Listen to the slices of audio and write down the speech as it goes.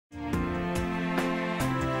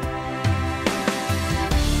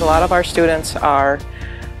A lot of our students are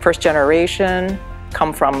first generation,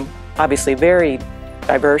 come from obviously very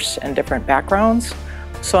diverse and different backgrounds.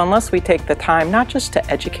 So unless we take the time not just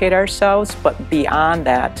to educate ourselves, but beyond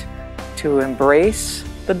that, to embrace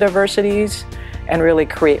the diversities and really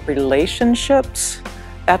create relationships,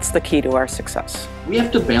 that's the key to our success. We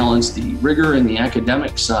have to balance the rigor and the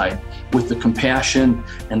academic side with the compassion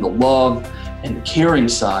and the love and the caring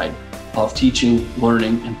side of teaching,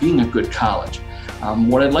 learning, and being a good college.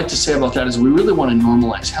 What I'd like to say about that is we really want to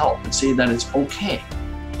normalize help and say that it's okay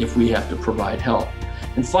if we have to provide help.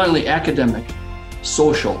 And finally, academic,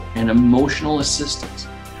 social, and emotional assistance.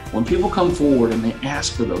 When people come forward and they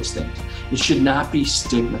ask for those things, it should not be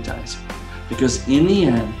stigmatizing, because in the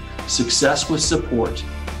end, success with support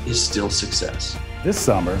is still success. This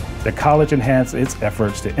summer, the college enhanced its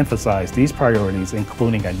efforts to emphasize these priorities,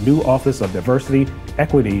 including a new Office of Diversity,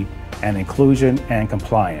 Equity, and Inclusion and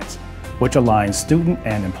Compliance, which aligns student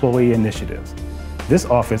and employee initiatives. This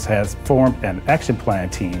office has formed an action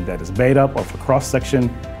plan team that is made up of a cross-section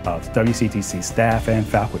of WCTC staff and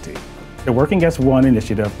faculty. The Working as One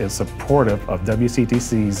initiative is supportive of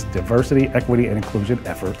WCTC's diversity, equity, and inclusion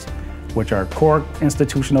efforts, which are core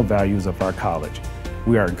institutional values of our college.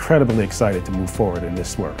 We are incredibly excited to move forward in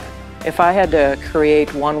this work. If I had to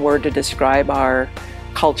create one word to describe our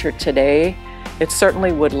culture today, it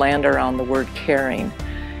certainly would land around the word caring.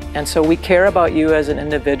 And so we care about you as an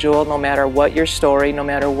individual, no matter what your story, no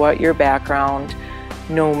matter what your background,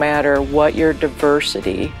 no matter what your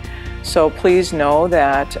diversity. So please know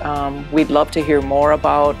that we'd love to hear more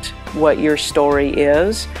about what your story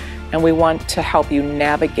is, and we want to help you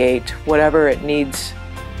navigate whatever it needs,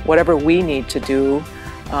 whatever we need to do,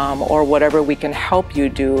 or whatever we can help you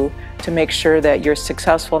do to make sure that you're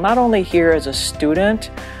successful, not only here as a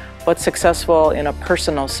student, but successful in a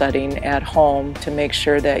personal setting at home, to make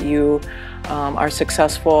sure that you are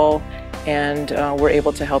successful and we're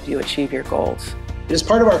able to help you achieve your goals. It is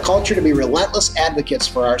part of our culture to be relentless advocates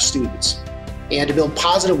for our students and to build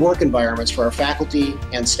positive work environments for our faculty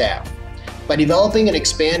and staff. By developing and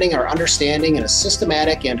expanding our understanding in a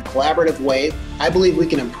systematic and collaborative way, I believe we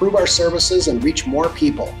can improve our services and reach more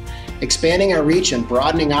people, expanding our reach and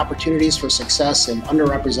broadening opportunities for success in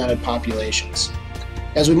underrepresented populations.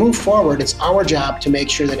 As we move forward, it's our job to make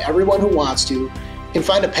sure that everyone who wants to can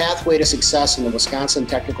find a pathway to success in the Wisconsin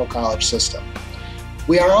Technical College system.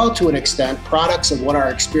 We are all, to an extent, products of what our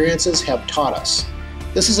experiences have taught us.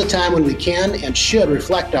 This is a time when we can and should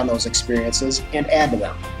reflect on those experiences and add to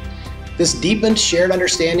them. This deepened shared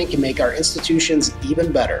understanding can make our institutions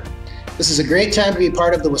even better. This is a great time to be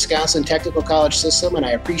part of the Wisconsin Technical College system, and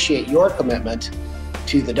I appreciate your commitment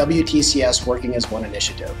to the WTCS Working as One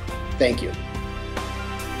initiative. Thank you.